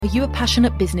Are you a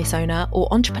passionate business owner or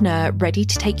entrepreneur ready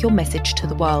to take your message to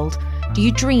the world? Do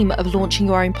you dream of launching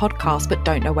your own podcast but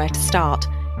don't know where to start?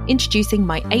 Introducing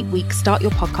my 8-week Start Your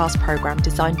Podcast program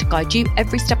designed to guide you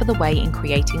every step of the way in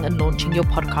creating and launching your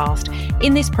podcast.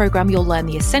 In this program, you'll learn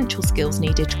the essential skills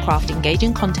needed to craft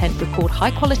engaging content, record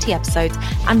high-quality episodes,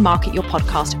 and market your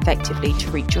podcast effectively to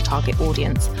reach your target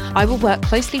audience. I will work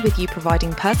closely with you,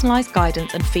 providing personalized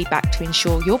guidance and feedback to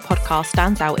ensure your podcast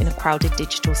stands out in a crowded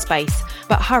digital space.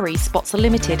 But hurry, spots are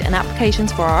limited and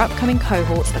applications for our upcoming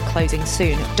cohorts are closing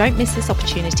soon. Don't miss this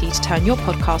opportunity to turn your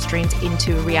podcast dreams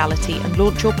into a reality and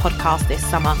launch your podcast this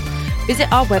summer. Visit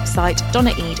our website,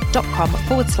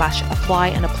 donnaeade.com/apply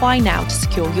and apply now to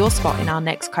secure your spot in our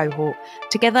next cohort.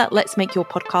 Together, let's make your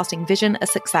podcasting vision a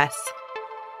success.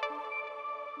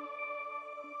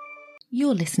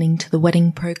 You're listening to the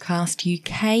Wedding Procast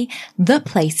UK, the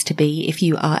place to be if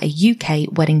you are a UK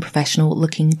wedding professional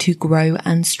looking to grow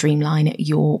and streamline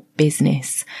your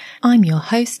business. I'm your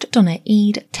host, Donna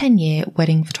Eade, 10-year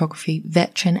wedding photography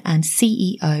veteran and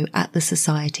CEO at the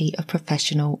Society of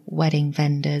Professional Wedding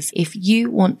Vendors. If you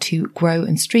want to grow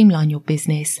and streamline your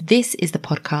business, this is the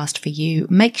podcast for you.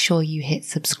 Make sure you hit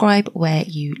subscribe where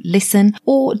you listen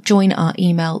or join our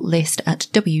email list at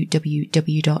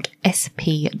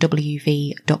www.spwv.co.uk.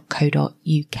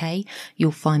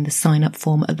 You'll find the sign up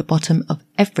form at the bottom of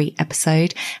every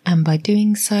episode, and by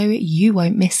doing so, you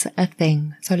won't miss a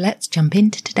thing. So let's jump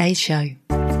into today's show.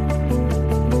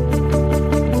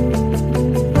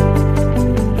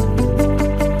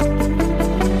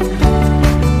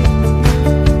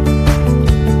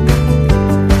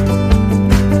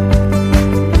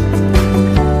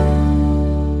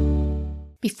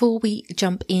 Before we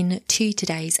jump into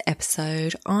today's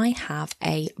episode, I have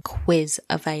a quiz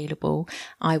available.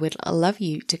 I would love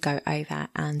you to go over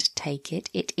and take it.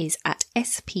 It is at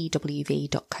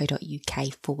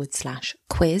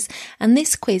spwv.co.uk/quiz. And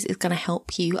this quiz is going to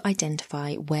help you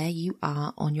identify where you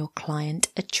are on your client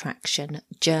attraction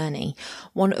journey.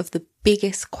 One of the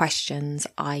biggest questions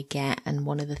I get, and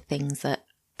one of the things that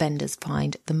vendors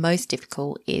find the most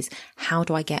difficult, is how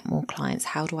do I get more clients?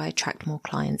 How do I attract more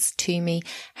clients to me?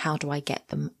 How do I get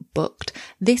them booked?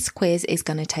 This quiz is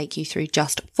going to take you through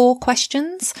just 4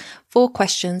 questions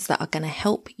that are going to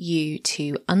help you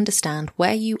to understand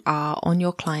where you are on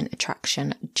your client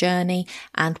attraction journey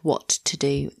and what to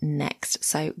do next.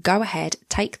 So go ahead,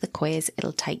 take the quiz.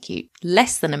 It'll take you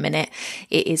less than a minute.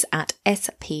 It is at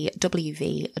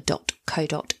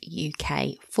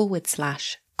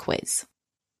spwv.co.uk/quiz.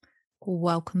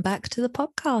 Welcome back to the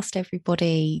podcast,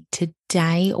 everybody.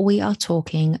 Today we are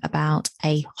talking about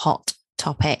a hot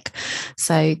topic.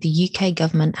 So the UK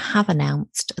government have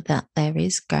announced that there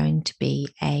is going to be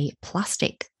a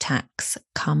plastic tax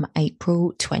come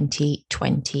April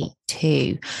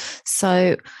 2022.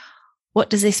 So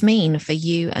what does this mean for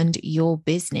you and your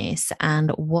business, and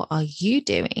what are you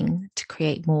doing to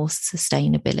create more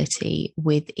sustainability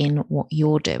within what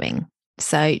you're doing?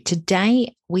 So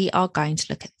today we are going to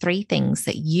look at 3 things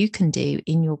that you can do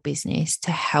in your business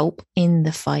to help in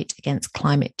the fight against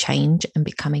climate change and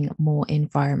becoming more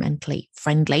environmentally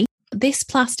friendly. This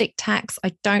plastic tax,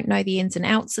 I don't know the ins and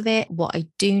outs of it. What I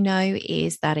do know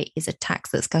is that it is a tax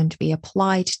that's going to be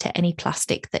applied to any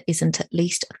plastic that isn't at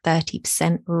least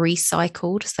 30%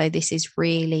 recycled. So this is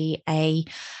really a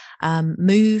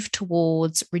move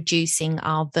towards reducing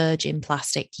our virgin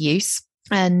plastic use.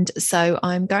 And so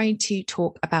I'm going to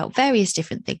talk about various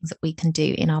different things that we can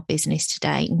do in our business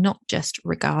today, not just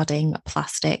regarding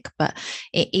plastic, but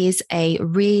it is a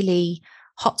really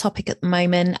hot topic at the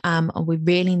moment. And we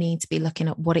really need to be looking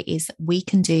at what it is that we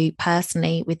can do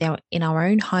personally in our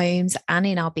own homes and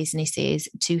in our businesses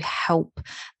to help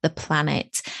the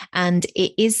planet. And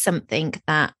it is something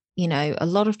that, you know, a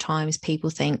lot of times people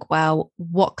think, well,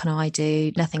 what can I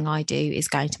do? Nothing I do is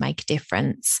going to make a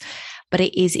difference. But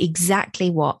it is exactly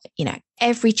what, you know,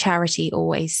 every charity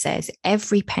always says,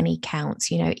 every penny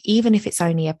counts, you know, even if it's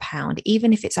only £1,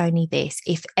 even if it's only this,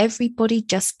 if everybody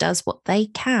just does what they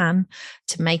can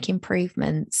to make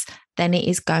improvements, then it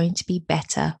is going to be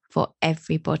better for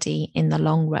everybody in the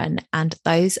long run. And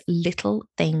those little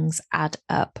things add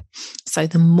up. So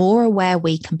the more aware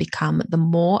we can become, the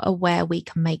more aware we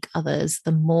can make others,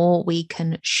 the more we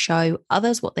can show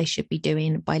others what they should be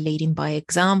doing by leading by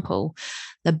example,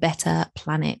 the better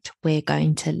planet we're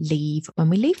going to leave when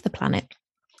we leave the planet.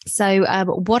 So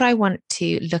what I want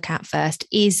to look at first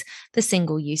is the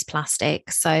single-use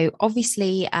plastic. So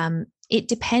obviously it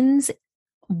depends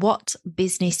what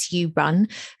business you run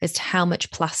as to how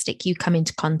much plastic you come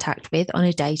into contact with on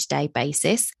a day-to-day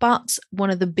basis. But one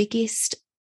of the biggest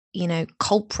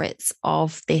culprits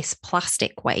of this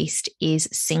plastic waste is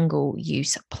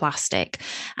single-use plastic.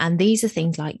 And these are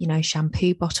things like,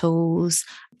 shampoo bottles,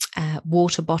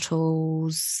 water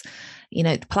bottles,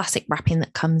 the plastic wrapping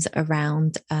that comes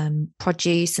around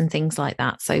produce and things like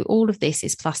that. So all of this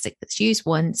is plastic that's used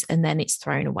once and then it's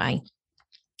thrown away.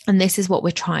 And this is what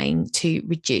we're trying to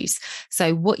reduce.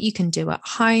 So what you can do at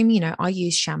home, I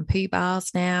use shampoo bars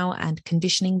now and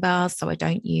conditioning bars. So I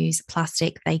don't use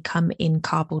plastic. They come in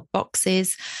cardboard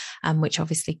boxes, which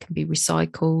obviously can be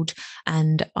recycled.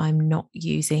 And I'm not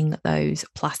using those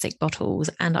plastic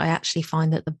bottles. And I actually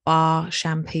find that the bar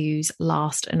shampoos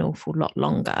last an awful lot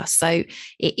longer. So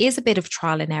it is a bit of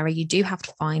trial and error. You do have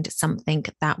to find something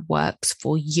that works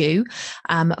for you.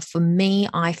 For me,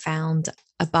 I found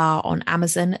a bar on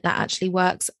Amazon that actually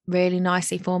works really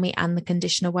nicely for me, and the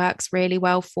conditioner works really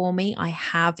well for me. I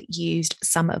have used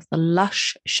some of the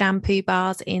Lush shampoo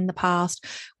bars in the past,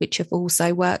 which have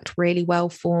also worked really well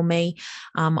for me.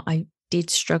 I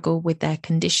did struggle with their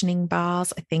conditioning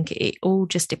bars. I think it all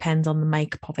just depends on the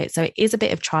makeup of it. So it is a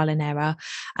bit of trial and error.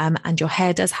 And your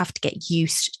hair does have to get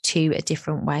used to a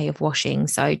different way of washing.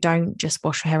 So don't just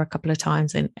wash your hair a couple of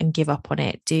times and give up on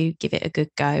it. Do give it a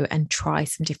good go and try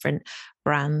some different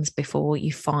brands before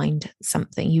you find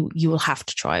something. You will have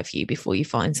to try a few before you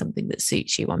find something that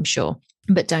suits you, I'm sure.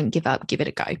 But don't give up, give it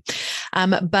a go.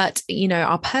 But,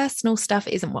 our personal stuff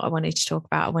isn't what I wanted to talk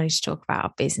about. I wanted to talk about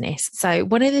our business. So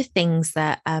one of the things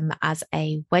that as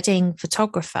a wedding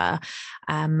photographer,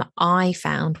 I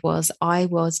found was I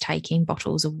was taking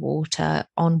bottles of water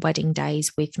on wedding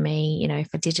days with me. If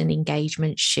I did an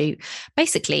engagement shoot,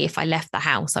 basically, if I left the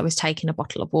house, I was taking a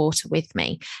bottle of water with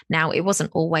me. Now, it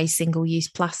wasn't always single-use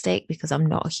plastic because I'm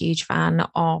not a huge fan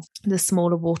of the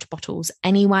smaller water bottles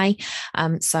anyway.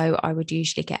 So I would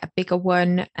usually get a bigger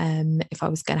one if I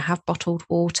was going to have bottled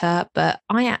water, but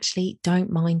I actually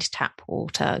don't mind tap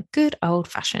water, good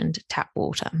old-fashioned tap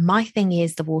water. My thing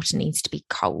is the water needs to be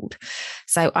cold.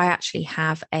 So I actually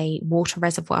have a water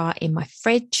reservoir in my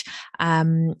fridge,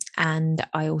 and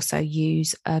I also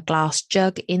use a glass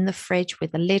jug in the fridge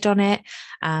with a lid on it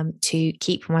to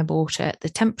keep my water at the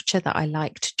temperature that I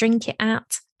like to drink it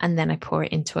at. And then I pour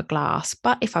it into a glass.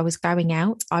 But if I was going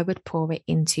out, I would pour it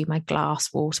into my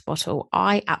glass water bottle.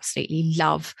 I absolutely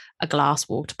love a glass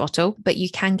water bottle, but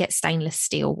you can get stainless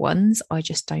steel ones. I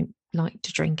just don't like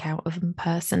to drink out of them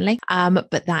personally.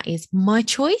 But that is my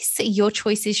choice. Your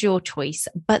choice is your choice.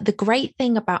 But the great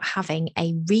thing about having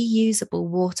a reusable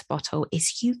water bottle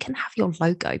is you can have your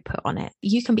logo put on it.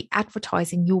 You can be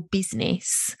advertising your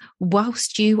business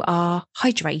whilst you are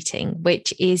hydrating,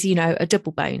 which is, a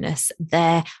double bonus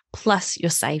there. Plus you're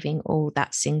saving all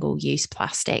that single-use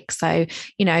plastic. So,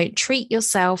 treat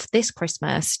yourself this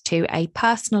Christmas to a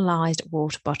personalized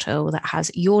water bottle that has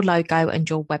your logo and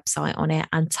your website on it,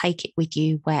 and take it with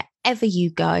you wherever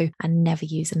you go, and never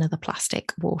use another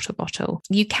plastic water bottle.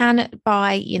 You can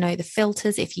buy, the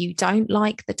filters. If you don't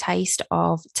like the taste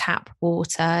of tap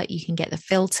water, you can get the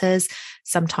filters.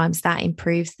 Sometimes that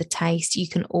improves the taste. You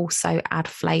can also add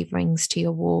flavorings to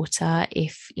your water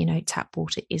if, tap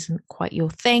water isn't quite your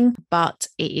thing, but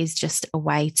it is just a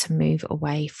way to move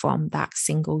away from that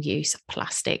single-use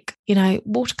plastic.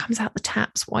 Water comes out the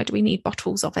taps. Why do we need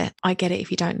bottles of it? I get it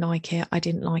if you don't like it. I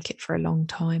didn't like it for a long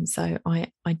time, so I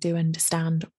do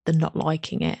understand the not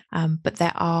liking it, but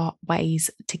there are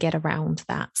ways to get around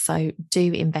that. So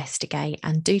do investigate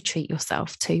and do treat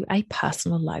yourself to a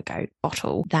personal logo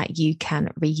bottle that you can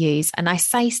reuse. And I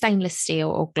say stainless steel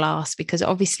or glass because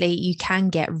obviously you can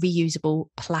get reusable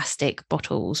plastic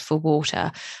bottles for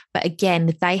water, but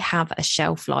again, they have a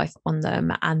shelf life on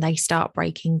them and they start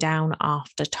breaking down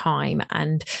after time.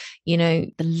 And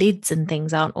the lids and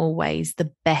things aren't always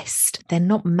the best. They're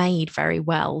not made very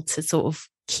well to sort of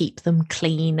keep them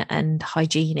clean and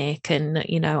hygienic. And,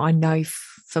 I know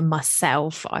for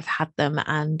myself, I've had them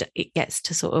and it gets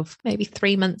to sort of maybe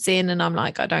 3 months in and I'm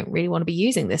like, I don't really want to be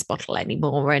using this bottle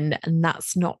anymore. And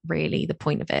that's not really the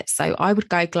point of it. So I would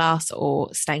go glass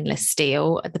or stainless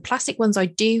steel. The plastic ones I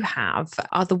do have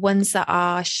are the ones that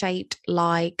are shaped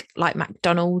like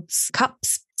McDonald's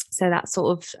cups. So that's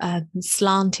sort of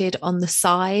slanted on the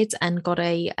sides and got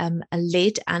a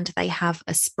lid, and they have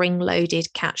a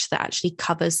spring-loaded catch that actually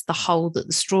covers the hole that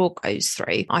the straw goes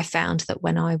through. I found that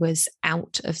when I was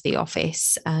out of the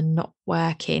office and not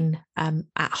working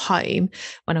at home,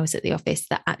 when I was at the office,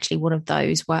 that actually one of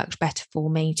those worked better for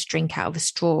me to drink out of a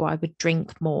straw. I would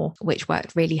drink more, which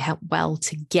worked really well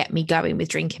to get me going with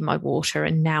drinking my water.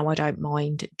 And now I don't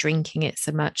mind drinking it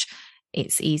so much.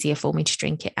 It's easier for me to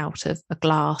drink it out of a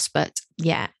glass. But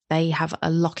yeah, they have a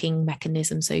locking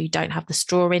mechanism, so you don't have the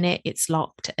straw in it, it's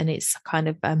locked, and it's kind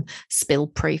of spill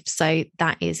proof. So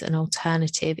that is an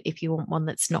alternative if you want one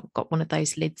that's not got one of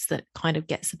those lids that kind of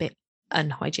gets a bit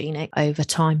unhygienic over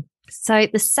time. So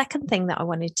the second thing that I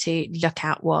wanted to look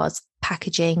at was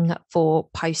packaging for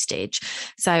postage.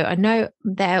 So I know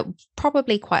there are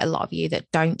probably quite a lot of you that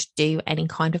don't do any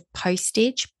kind of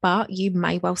postage, but you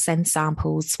may well send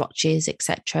samples, swatches,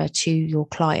 etc. to your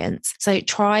clients. So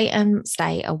try and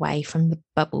stay away from the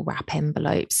bubble wrap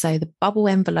envelopes. So the bubble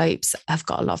envelopes have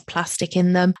got a lot of plastic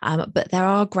in them, but there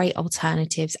are great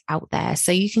alternatives out there.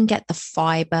 So you can get the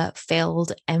fiber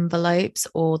filled envelopes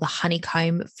or the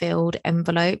honeycomb filled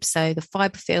envelopes. So the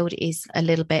fiber filled is a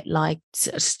little bit like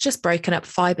it's just broken up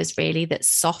fibers really, that's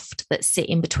soft, that sit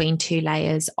in between two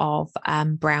layers of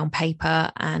brown paper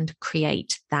and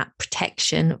create that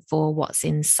protection for what's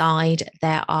inside.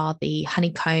 There are the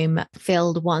honeycomb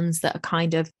filled ones that are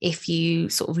kind of, if you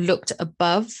sort of looked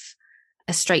above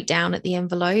straight down at the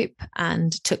envelope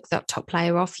and took that top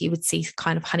layer off, you would see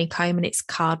kind of honeycomb, and it's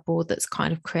cardboard that's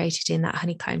kind of created in that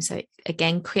honeycomb. So it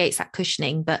again creates that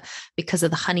cushioning, but because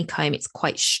of the honeycomb, it's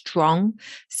quite strong.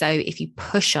 So if you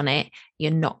push on it,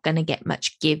 you're not going to get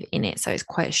much give in it. So it's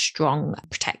quite a strong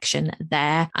protection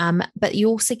there. But you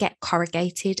also get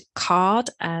corrugated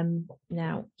card.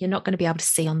 Now you're not going to be able to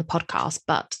see on the podcast,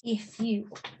 but if you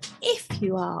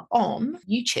are on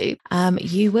YouTube,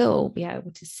 you will be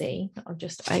able to see. I've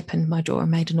just opened my drawer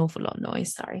and made an awful lot of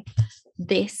noise. Sorry.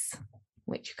 This,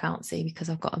 which you can't see because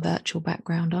I've got a virtual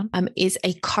background on, is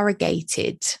a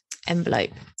corrugated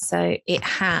envelope. So it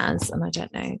has, and I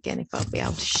don't know again if I'll be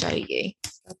able to show you.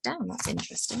 Oh, damn, that's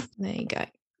interesting. There you go.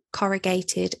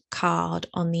 Corrugated card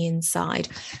on the inside.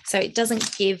 So it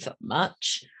doesn't give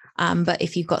much. But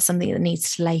if you've got something that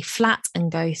needs to lay flat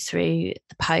and go through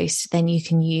the post, then you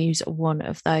can use one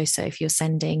of those. So if you're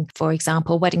sending, for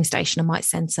example, Wedding Station, I might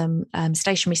send some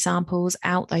stationery samples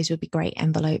out. Those would be great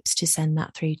envelopes to send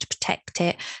that through to protect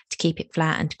it, to keep it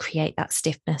flat and to create that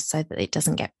stiffness so that it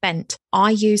doesn't get bent.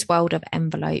 I use World of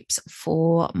Envelopes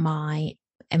for my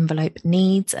envelope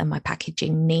needs and my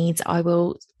packaging needs. I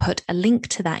will put a link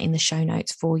to that in the show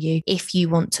notes for you if you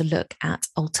want to look at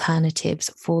alternatives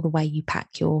for the way you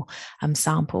pack your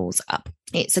samples up.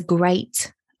 It's a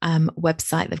great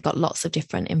website. They've got lots of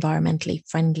different environmentally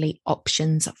friendly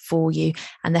options for you,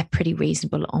 and they're pretty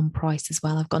reasonable on price as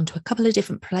well. I've gone to a couple of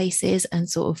different places and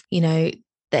sort of,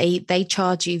 they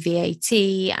charge you VAT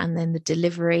and then the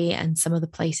delivery, and some of the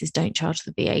places don't charge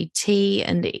the VAT,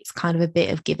 and it's kind of a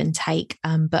bit of give and take.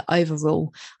 But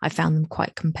overall, I found them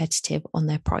quite competitive on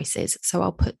their prices. So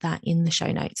I'll put that in the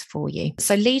show notes for you.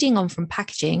 So leading on from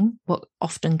packaging, what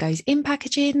often goes in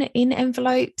packaging in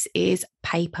envelopes is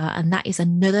paper, and that is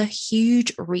another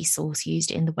huge resource used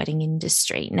in the wedding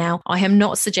industry. Now, I am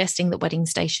not suggesting that Wedding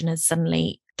Station has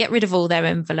suddenly get rid of all their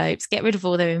envelopes, get rid of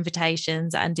all their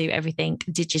invitations and do everything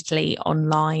digitally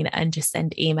online and just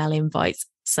send email invites.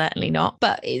 Certainly not,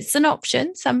 but it's an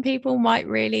option. Some people might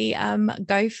really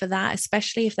go for that,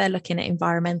 especially if they're looking at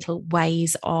environmental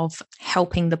ways of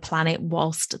helping the planet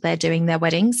whilst they're doing their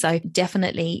wedding. So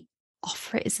definitely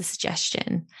offer it as a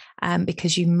suggestion,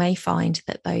 because you may find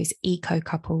that those eco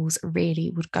couples really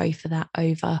would go for that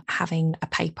over having a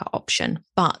paper option.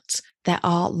 But there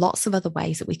are lots of other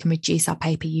ways that we can reduce our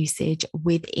paper usage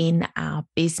within our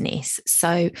business.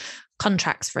 So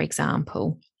contracts, for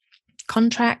example.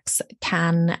 Contracts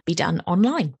can be done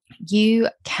online. You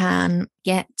can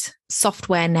get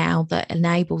software now that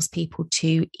enables people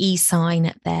to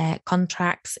e-sign their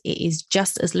contracts. It is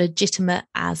just as legitimate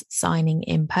as signing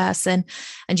in person,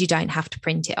 and you don't have to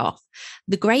print it off.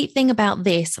 The great thing about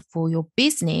this for your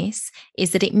business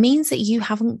is that it means that you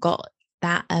haven't got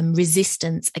that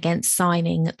resistance against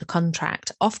signing the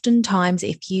contract. Oftentimes,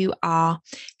 if you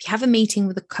have a meeting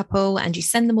with a couple and you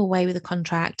send them away with a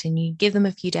contract and you give them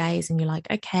a few days and you're like,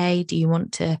 okay, do you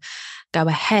want to go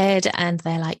ahead? And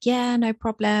they're like, yeah, no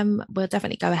problem, we'll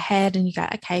definitely go ahead. And you go,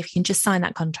 okay, if you can just sign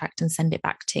that contract and send it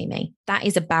back to me. That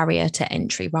is a barrier to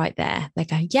entry right there. They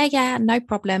go, yeah, no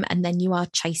problem. And then you are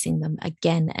chasing them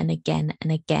again and again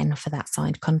and again for that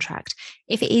signed contract.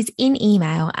 If it is in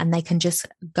email and they can just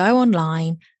go online,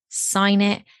 sign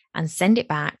it and send it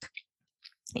back,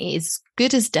 it is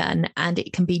good as done, and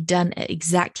it can be done at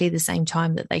exactly the same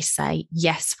time that they say,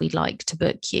 yes, we'd like to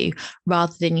book you,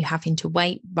 rather than you having to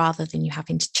wait, rather than you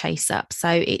having to chase up. So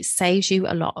it saves you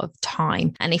a lot of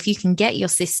time. And if you can get your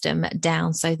system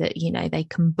down so that, they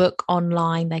can book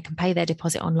online, they can pay their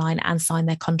deposit online and sign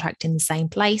their contract in the same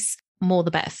place, more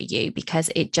the better for you, because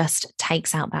it just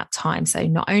takes out that time. So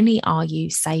not only are you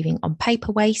saving on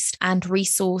paper waste and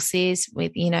resources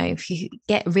with, if you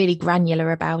get really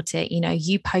granular about it,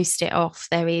 you post it off,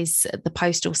 there is the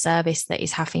postal service that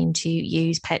is having to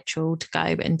use petrol to go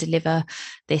and deliver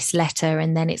this letter,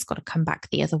 and then it's got to come back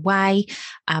the other way.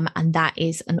 And that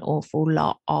is an awful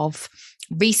lot of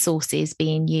resources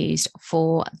being used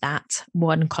for that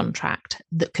one contract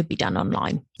that could be done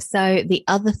online. So the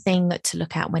other thing to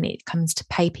look at when it comes to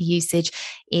paper usage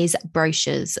is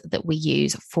brochures that we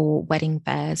use for wedding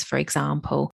fairs, for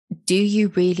example. Do you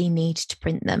really need to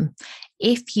print them?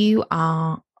 If you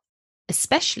are,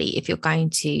 especially if you're going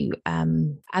to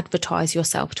advertise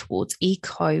yourself towards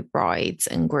eco brides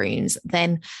and grooms,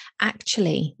 then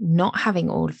actually not having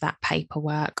all of that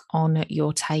paperwork on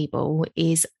your table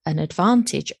is an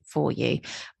advantage for you.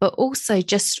 But also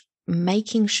just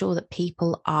making sure that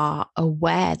people are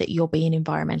aware that you're being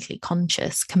environmentally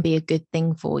conscious can be a good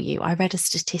thing for you. I read a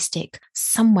statistic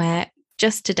somewhere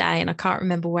just today, and I can't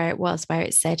remember where it was, where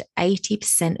it said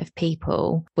 80% of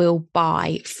people will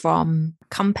buy from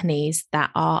companies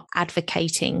that are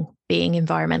advocating being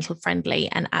environmental friendly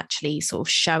and actually sort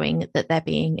of showing that they're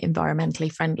being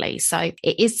environmentally friendly. So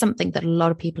it is something that a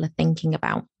lot of people are thinking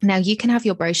about. Now, you can have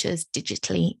your brochures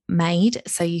digitally made,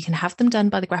 so you can have them done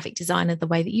by the graphic designer the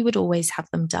way that you would always have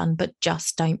them done, but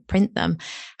just don't print them.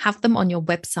 Have them on your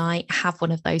website, have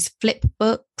one of those flip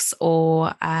books,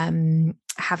 or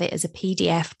have it as a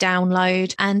PDF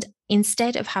download. And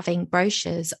instead of having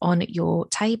brochures on your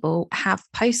table, have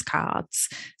postcards.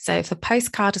 So if a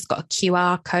postcard has got a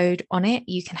QR code on it,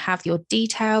 you can have your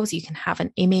details, you can have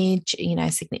an image,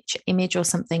 signature image or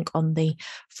something on the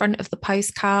front of the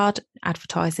postcard,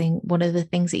 advertising one of the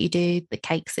things that you do, the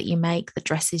cakes that you make, the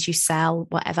dresses you sell,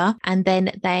 whatever. And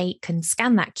then they can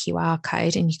scan that QR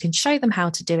code and you can show them how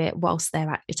to do it whilst they're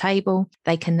at your table.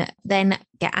 They can then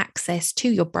get access to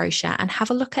your brochure and have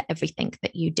a look at everything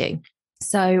that you do.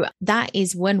 So that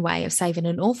is one way of saving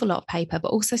an awful lot of paper, but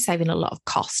also saving a lot of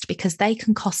cost, because they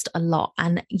can cost a lot.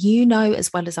 And you know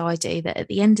as well as I do that at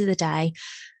the end of the day,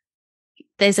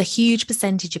 there's a huge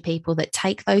percentage of people that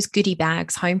take those goodie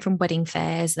bags home from wedding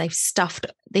fairs. They've stuffed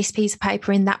this piece of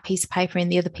paper in, that piece of paper in,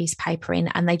 the other piece of paper in,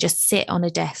 and they just sit on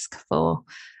a desk for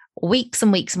weeks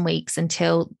and weeks and weeks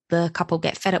until the couple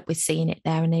get fed up with seeing it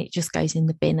there and it just goes in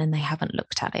the bin and they haven't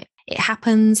looked at it. It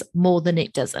happens more than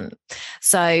it doesn't.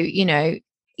 So,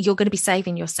 you're going to be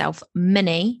saving yourself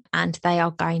money, and they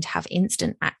are going to have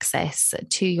instant access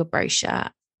to your brochure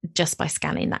just by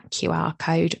scanning that QR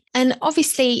code. And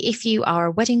obviously, if you are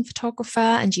a wedding photographer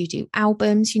and you do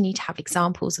albums, you need to have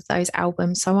examples of those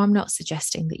albums. So I'm not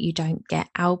suggesting that you don't get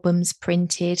albums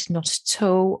printed, not at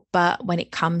all. But when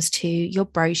it comes to your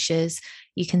brochures,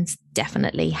 you can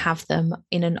definitely have them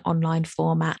in an online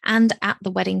format. And at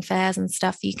the wedding fairs and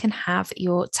stuff, you can have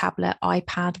your tablet,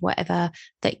 iPad, whatever,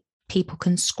 that people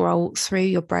can scroll through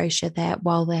your brochure there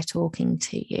while they're talking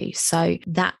to you. So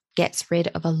that gets rid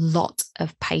of a lot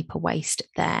of paper waste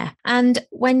there. And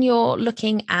when you're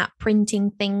looking at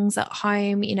printing things at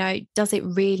home, does it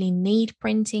really need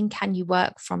printing? Can you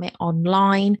work from it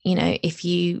online? If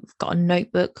you've got a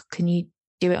notebook, can you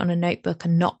do it on a notebook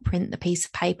and not print the piece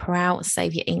of paper out?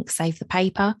 Save your ink, save the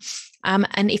paper.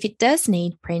 And if it does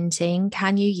need printing,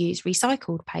 can you use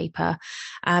recycled paper?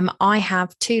 I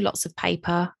have two lots of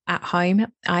paper at home.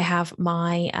 I have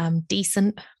my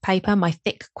decent paper, my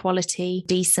thick quality,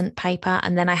 decent paper,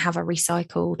 and then I have a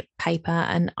recycled paper.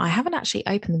 And I haven't actually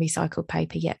opened the recycled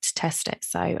paper yet to test it,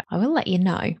 so I will let you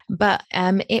know. But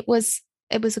it was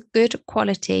a good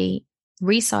quality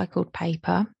recycled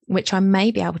paper, which I may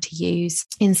be able to use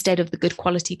instead of the good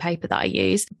quality paper that I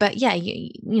use. But yeah,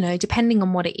 depending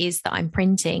on what it is that I'm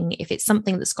printing, if it's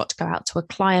something that's got to go out to a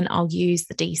client, I'll use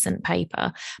the decent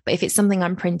paper. But if it's something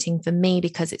I'm printing for me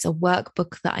because it's a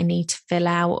workbook that I need to fill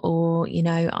out, or,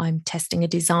 I'm testing a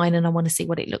design and I want to see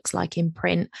what it looks like in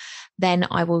print, then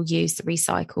I will use the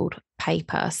recycled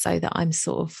paper so that I'm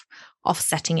sort of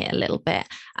offsetting it a little bit.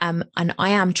 And I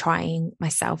am trying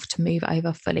myself to move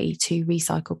over fully to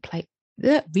recycled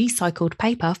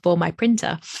paper for my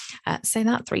printer. Say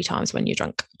that 3 times when you're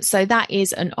drunk. So that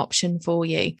is an option for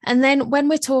you. And then when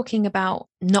we're talking about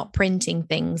not printing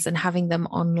things and having them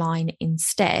online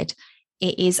instead,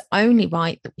 it is only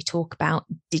right that we talk about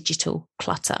digital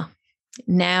clutter.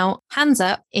 Now, hands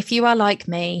up if you are like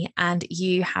me and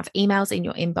you have emails in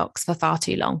your inbox for far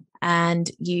too long and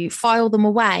you file them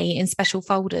away in special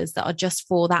folders that are just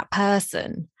for that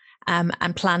person,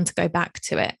 and plan to go back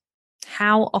to it.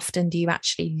 How often do you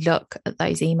actually look at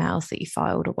those emails that you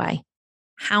filed away?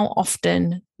 How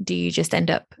often do you just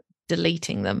end up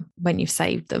deleting them when you've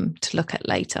saved them to look at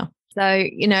later? So,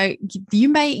 you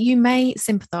may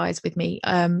sympathize with me.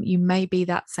 You may be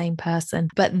that same person,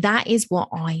 but that is what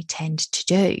I tend to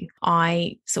do.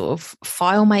 I sort of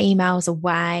file my emails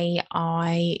away.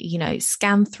 I,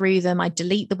 scan through them. I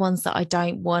delete the ones that I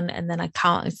don't want. And then I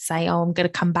can't say, oh, I'm going to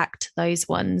come back to those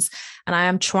ones. And I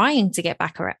am trying to get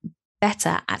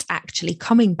better at actually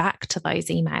coming back to those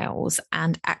emails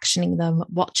and actioning them,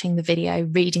 watching the video,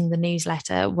 reading the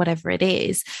newsletter, whatever it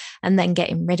is, and then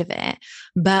getting rid of it.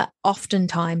 But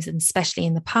oftentimes, and especially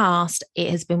in the past,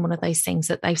 it has been one of those things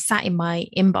that they've sat in my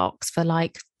inbox for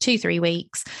like 2-3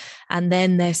 weeks, and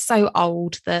then they're so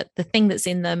old that the thing that's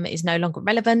in them is no longer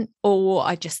relevant, or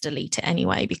I just delete it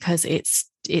anyway because it's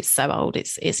so old,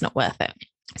 it's not worth it.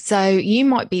 So you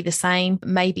might be the same,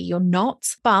 maybe you're not,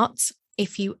 but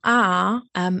if you are,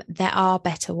 there are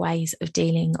better ways of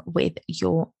dealing with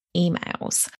your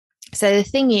emails. So the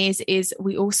thing is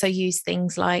we also use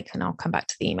things like, and I'll come back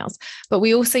to the emails, but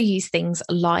we also use things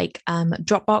like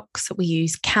Dropbox, we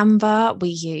use Canva, we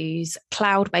use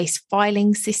cloud-based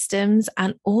filing systems,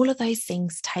 and all of those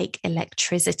things take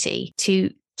electricity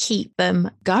to keep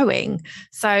them going.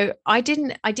 So I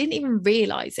didn't even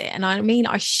realize it. And I mean,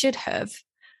 I should have.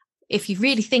 If you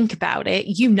really think about it,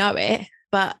 you know it.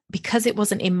 But because it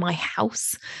wasn't in my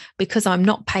house, because I'm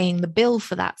not paying the bill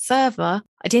for that server,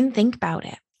 I didn't think about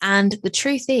it. And the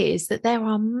truth is that there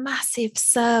are massive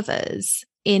servers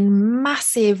in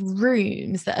massive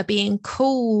rooms that are being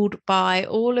cooled by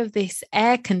all of this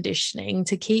air conditioning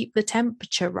to keep the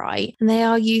temperature right. And they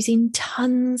are using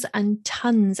tons and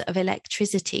tons of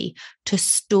electricity to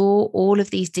store all of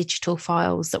these digital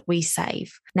files that we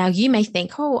save. Now, you may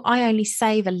think, oh, I only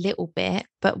save a little bit.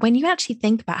 But when you actually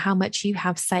think about how much you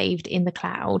have saved in the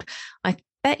cloud, I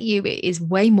bet you it is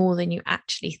way more than you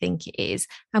actually think it is.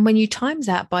 And when you times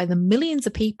that by the millions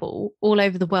of people all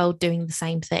over the world doing the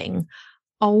same thing,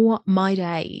 oh my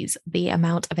days, the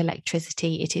amount of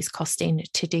electricity it is costing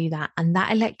to do that. And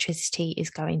that electricity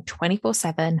is going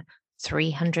 24/7,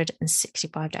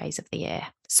 365 days of the year.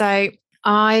 So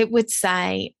I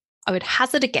would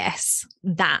hazard a guess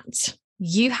that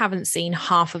you haven't seen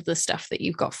half of the stuff that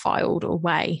you've got filed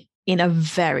away in a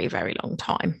very, very long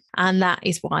time. And that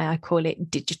is why I call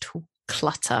it digital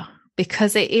clutter,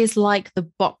 because it is like the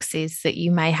boxes that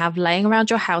you may have laying around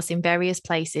your house in various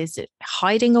places,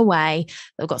 hiding away.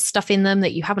 They've got stuff in them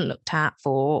that you haven't looked at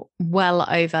for well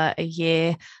over a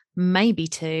year, maybe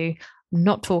 2. I'm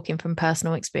not talking from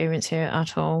personal experience here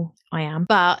at all. I am.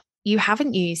 But you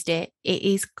haven't used it. It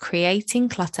is creating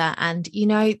clutter. And,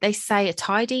 they say a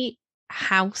tidy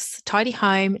house, tidy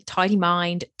home, tidy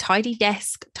mind, tidy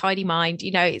desk, tidy mind.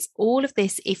 It's all of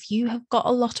this. If you have got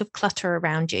a lot of clutter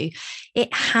around you,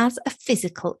 it has a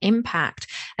physical impact.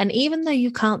 And even though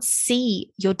you can't see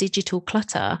your digital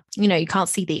clutter, you can't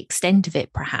see the extent of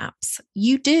it, perhaps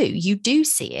you do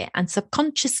see it. And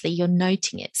subconsciously you're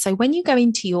noting it. So when you go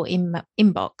into your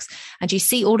inbox and you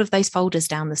see all of those folders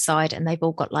down the side and they've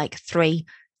all got like 3,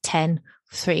 10,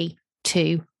 3,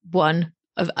 2, 1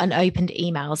 of unopened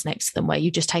emails next to them, where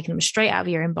you've just taken them straight out of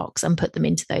your inbox and put them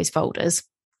into those folders.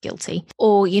 Guilty.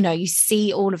 Or, you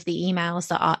see all of the emails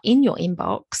that are in your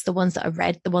inbox, the ones that are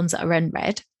read, the ones that are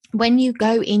unread. When you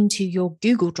go into your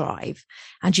Google Drive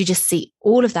and you just see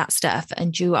all of that stuff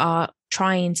and you are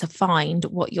trying to find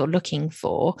what you're looking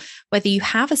for, whether you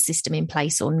have a system in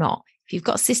place or not. If you've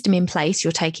got a system in place,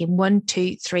 you're taking 1,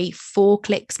 2, 3, 4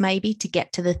 clicks maybe to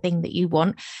get to the thing that you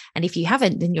want. And if you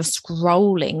haven't, then you're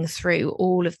scrolling through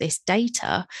all of this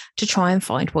data to try and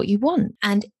find what you want.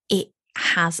 And it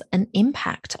has an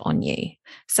impact on you.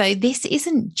 So this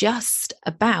isn't just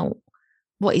about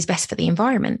what is best for the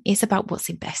environment. It's about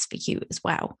what's best for you as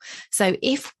well. So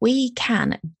if we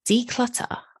can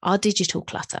declutter our digital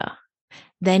clutter,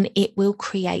 then it will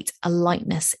create a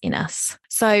lightness in us.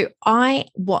 So I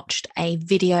watched a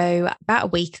video about a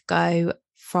week ago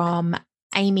from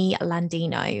Amy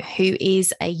Landino, who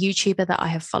is a YouTuber that I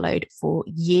have followed for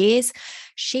years.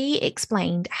 She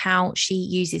explained how she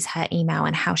uses her email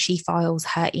and how she files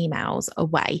her emails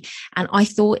away. And I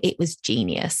thought it was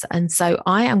genius. And so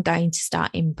I am going to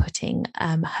start inputting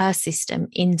her system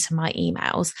into my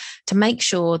emails to make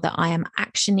sure that I am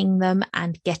actioning them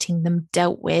and getting them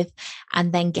dealt with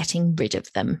and then getting rid of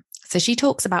them. So she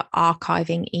talks about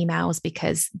archiving emails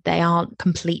because they aren't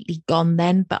completely gone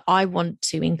then, but I want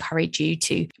to encourage you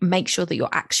to make sure that you're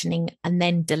actioning and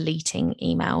then deleting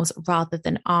emails rather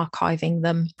than archiving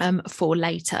them for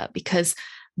later, because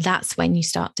that's when you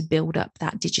start to build up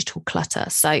that digital clutter.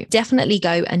 So definitely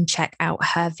go and check out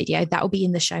her video. That will be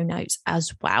in the show notes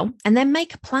as well. And then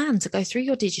make a plan to go through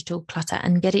your digital clutter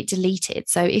and get it deleted.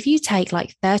 So if you take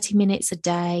like 30 minutes a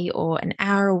day or an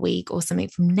hour a week or something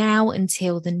from now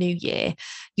until the new year,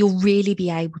 you'll really be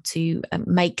able to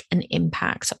make an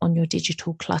impact on your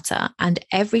digital clutter. And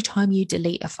every time you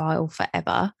delete a file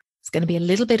forever, it's going to be a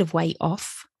little bit of weight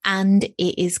off. And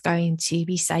it is going to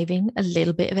be saving a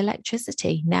little bit of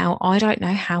electricity. Now, I don't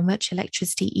know how much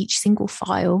electricity each single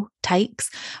file takes,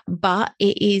 but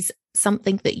it is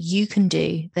something that you can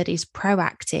do that is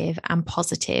proactive and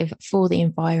positive for the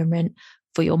environment,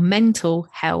 for your mental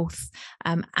health,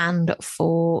 and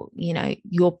for,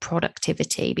 your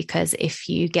productivity. Because if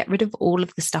you get rid of all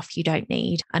of the stuff you don't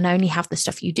need and only have the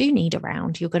stuff you do need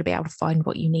around, you're going to be able to find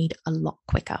what you need a lot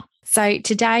quicker. So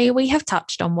today we have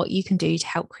touched on what you can do to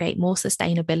help create more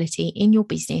sustainability in your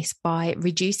business by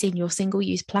reducing your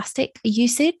single-use plastic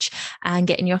usage and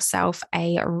getting yourself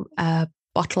a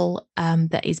bottle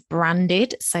that is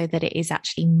branded so that it is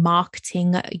actually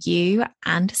marketing you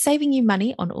and saving you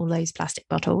money on all those plastic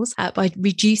bottles, by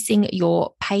reducing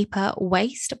your paper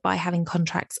waste by having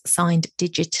contracts signed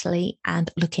digitally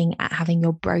and looking at having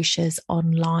your brochures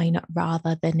online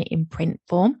rather than in print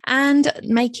form, and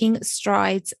making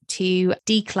strides to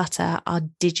declutter our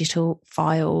digital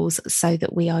files so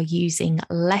that we are using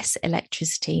less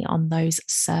electricity on those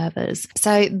servers.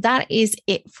 So that is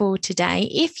it for today.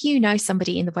 If you know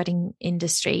somebody in the wedding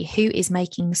industry who is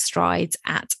making strides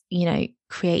at,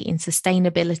 creating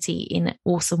sustainability in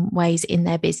awesome ways in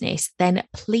their business, then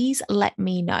please let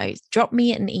me know. Drop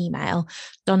me an email,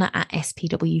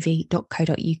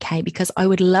 donna@spwv.co.uk, because I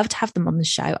would love to have them on the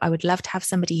show. I would love to have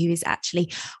somebody who is actually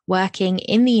working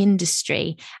in the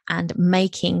industry and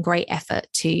making great effort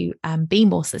to be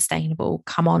more sustainable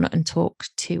come on and talk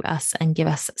to us and give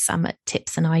us some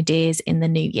tips and ideas in the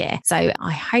new year. So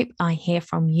I hope I hear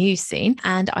from you soon,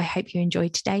 and I hope you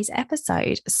enjoyed today's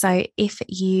episode. So if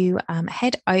you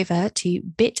head over to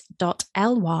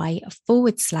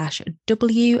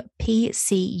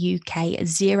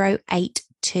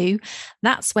bit.ly/WPCUK082.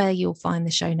 That's where you'll find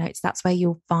the show notes. That's where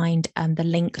you'll find the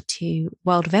link to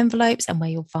World of Envelopes and where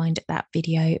you'll find that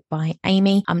video by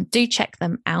Amy. Do check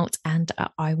them out, and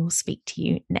I will speak to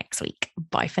you next week.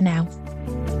 Bye for now.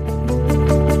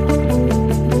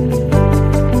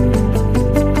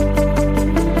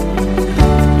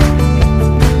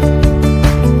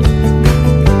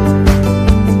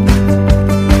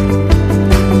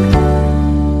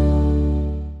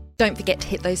 Don't forget to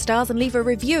hit those stars and leave a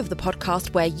review of the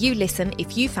podcast where you listen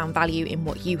if you found value in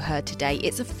what you heard today.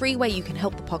 It's a free way you can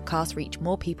help the podcast reach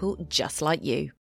more people just like you.